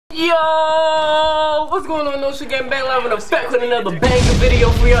Yo, what's going on? No shit, getting back live and I'm back with another banger video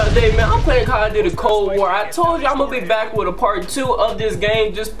for y'all today, man. I'm playing Call of Duty Cold War. I told you I'm gonna be back with a part 2 of this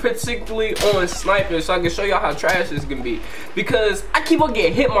game, just particularly on sniping, so I can show y'all how trash this can be. Because I keep on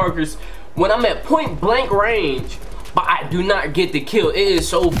getting hit markers when I'm at point blank range, but I do not get the kill. It is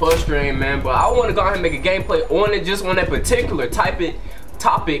so frustrating, man. But I want to go ahead and make a gameplay on it, just on that particular topic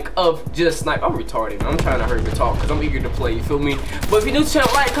of just snipe. I'm retarded, man. I'm trying to hurry to talk because I'm eager to play, you feel me? But if you're new to the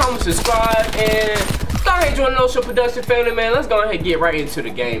channel, like, comment, subscribe, and go ahead and join the No Show production family, man. Let's go ahead and get right into the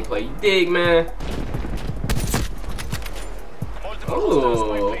gameplay. You dig, man?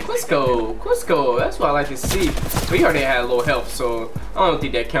 Oh, Quisco. That's what I like to see. But he already had a little health, so I don't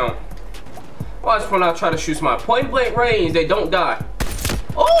think that count. Watch when I try to shoot my point blank range, they don't die.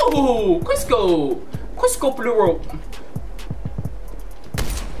 Oh, Quisco for the rope.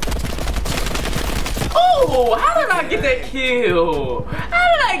 Oh, how did I get that kill?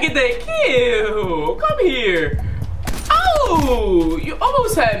 Come here. Oh, you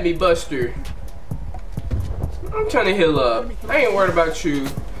almost had me, Buster. I'm trying to heal up. I ain't worried about you.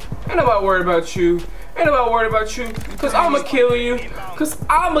 Ain't nobody worried about you. Cause I'ma kill you.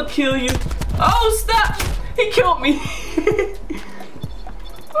 Oh, stop. He killed me.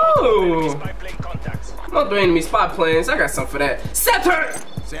 Oh. Not doing enemy spy planes. I got something for that. Sam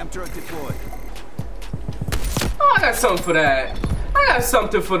turret deployed. Oh, I got something for that.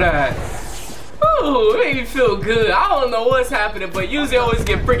 Oh, it made me feel good. I don't know what's happening, but usually I always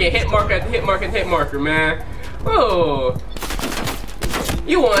get freaking hit marker after hit marker, man. Oh.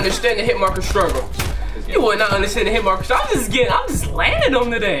 You won't understand the hit marker struggle. You will not understand the hit marker struggle. I'm just landing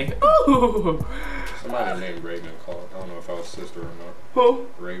them today. Ooh. Somebody named Raven called. I don't know if I was sister or not. Who?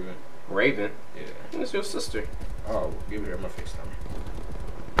 Raven. Raven? Yeah. That's your sister. Oh, give it here my FaceTime.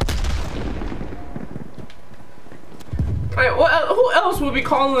 Hey, who else would be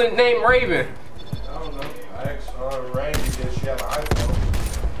calling the name Raven? I don't know. I asked Randy because she had an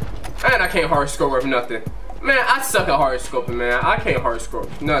iPhone. And I can't hard scope with nothing. Man, I suck at hard scoping, man. I can't hard scope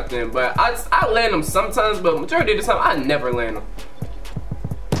nothing. But I land them sometimes, but majority of the time I never land them.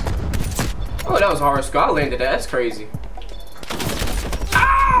 Oh, that was a hard scope. I landed that. That's crazy.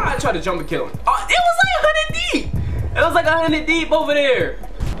 Ah! I tried to jump and kill him. Oh, it was like 100 deep. It was like 100 deep over there.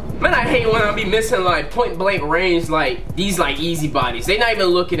 Man, I hate when I be missing like point blank range, like these like easy bodies. They not even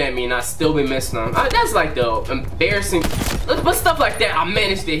looking at me and I still be missing them. That's like the embarrassing, but stuff like that I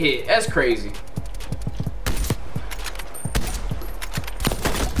managed to hit. That's crazy.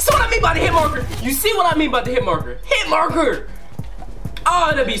 So what I mean by the hit marker? You see what I mean by the hit marker? Hit marker!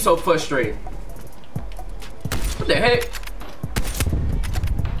 Oh, that'd be so frustrating. What the heck?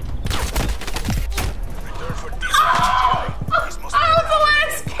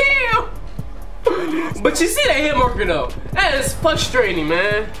 But you see that hit marker though. That is frustrating,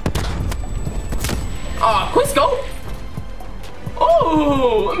 man. Ah, Quisco.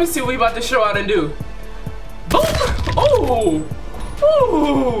 Oh, let me see what we about to show out and do. Boom. Oh.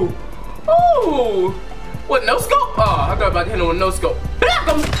 Oh. Oh. What, no scope? Oh, I thought about to hit him with no scope. Black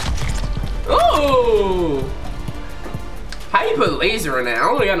him. Oh. How you put laser on that? I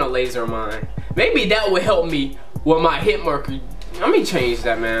don't got no laser on mine. Maybe that would help me with my hit marker. Let me change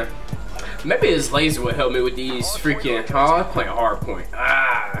that, man. Maybe this laser will help me with these freaking. Oh, I'm playing hardpoint.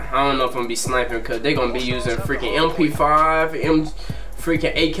 I don't know if I'm gonna be sniping because they're gonna be using freaking MP5,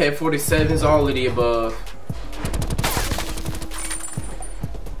 freaking AK-47s, all of the above.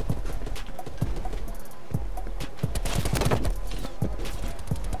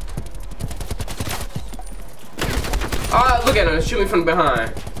 Oh, look at him, shoot me from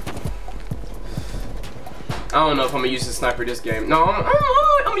behind. I don't know if I'm gonna use the sniper this game. No, I'm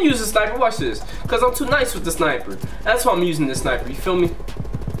gonna use the sniper. Watch this, cause I'm too nice with the sniper. That's why I'm using the sniper. You feel me?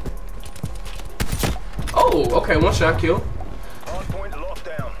 Oh, okay, one shot kill.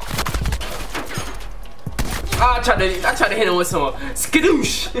 I tried to hit him with some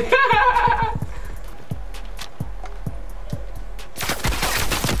skadoosh.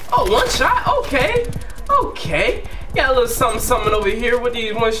 Oh, one shot. Okay. Got a little something over here with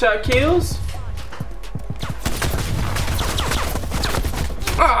these one-shot kills.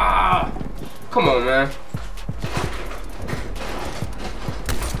 Ah! Come on, man.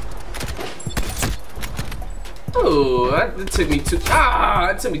 Oh, that took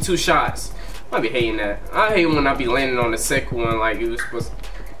me two shots. I be hating that. I hate when I be landing on the second one like it was supposed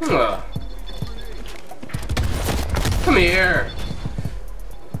to. Come here.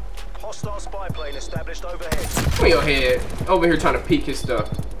 Hostile spy plane established overhead. Come your head. Over here trying to peek his stuff.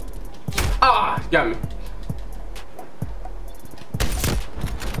 Ah, got me.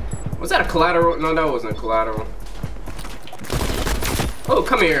 Was that a collateral? No, that wasn't a collateral. Oh,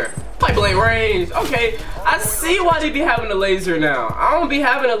 come here. Point blank range. Okay, I see why they be having a laser now. I don't be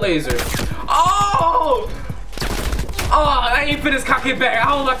having a laser. Oh! Oh, I ain't finna cock it back.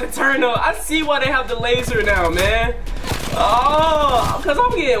 I was about to turn up. I see why they have the laser now, man. Oh, because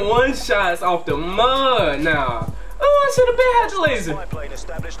I'm getting one shots off the mud now. Oh, I should have been had the laser.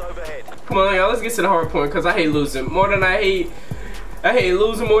 Come on, y'all, let's get to the hard point because I hate losing more than I hate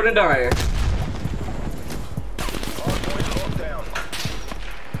losing more than dying.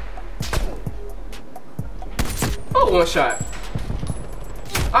 Oh, one shot.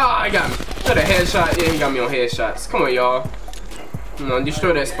 Ah, I got me. Got a headshot. Yeah, he got me on headshots. Come on, y'all. Come on,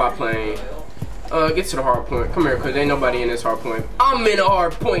 destroy that spot plane. Get to the hard point. Come here, cause ain't nobody in this hard point. I'm in a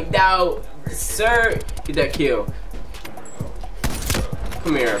hard point, dog. Sir, get that kill.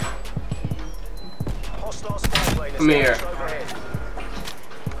 Come here. Come here.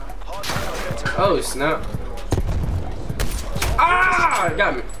 Oh snap! Ah,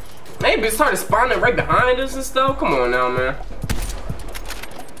 got me. Maybe it started spawning right behind us and stuff. Come on now, man.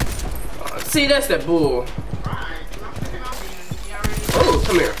 See, that's that bull. Oh,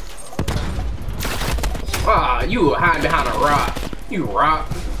 come here. Ah, you were hiding behind a rock. You rock.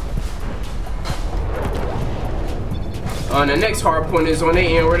 And the next hard point is on their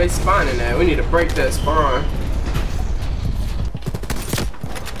end where they spawning at. We need to break that spawn.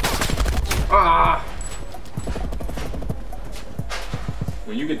 Ah.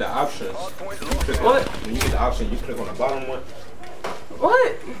 When you get the options, what? When you get the option, you click on the bottom one.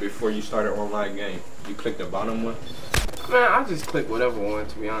 What? Before you start an online game, you click the bottom one. Man, I just click whatever one,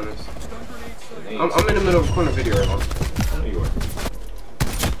 to be honest. I'm in the middle of a corner video right now. You are.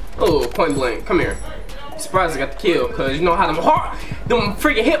 Oh, point blank. Come here. Surprised I got the kill, cause you know how them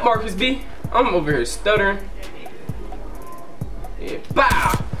freaking hit markers be. I'm over here stuttering. Yeah,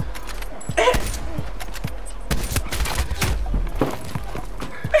 bow.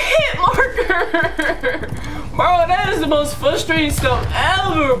 Hit marker, bro. That is the most frustrating stuff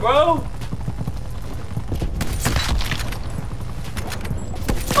ever, bro.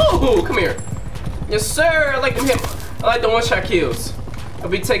 Oh, come here. Yes, sir. I like them hit. I like the one-shot kills. I'll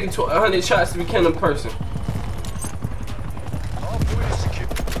be taking 100 shots to be killing a person.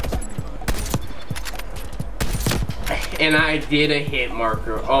 And I did a hit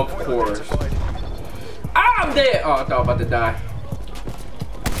marker, of course. Ah, I'm dead. Oh, I thought I was about to die.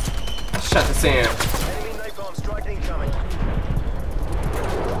 I shot the sand.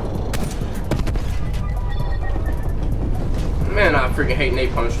 Man, I freaking hate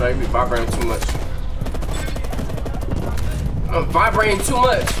napalm strike. Be vibrating too much. I'm vibrating too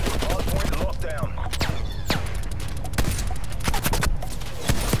much.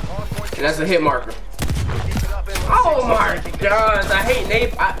 And that's a hit marker. Oh my gosh, I hate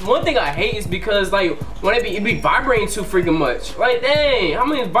nape. One thing I hate is because like when it be vibrating too freaking much. Like dang, how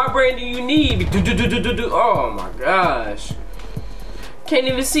many vibrating do you need? Oh my gosh, can't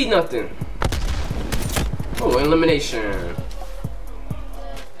even see nothing. Oh, elimination.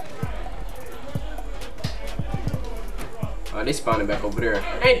 Oh, they spawning back over there.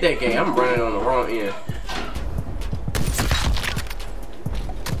 Ain't that gay? I'm running on the wrong end.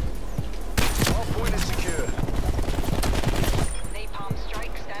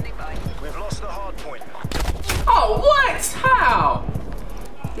 Oh, what? How?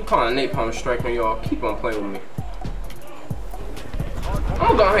 I'm calling napalm strike on y'all. Keep on playing with me.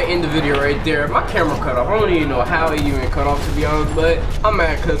 I'm gonna go ahead and end the video right there. My camera cut off. I don't even know how it even cut off, to be honest. But I'm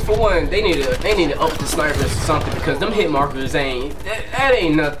mad because for one, they need to up the snipers or something because them hit markers ain't that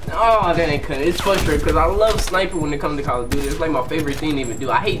ain't nothing. Oh, that ain't cutting. It's frustrating because I love sniping when it comes to Call of Duty. It's like my favorite thing to even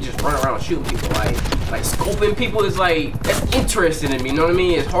do. I hate just running around shooting people. Like scoping people is like that's interesting to me. You know what I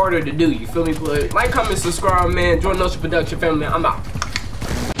mean? It's harder to do. You feel me? But like, comment, subscribe, man. Join the production family. Man. I'm out.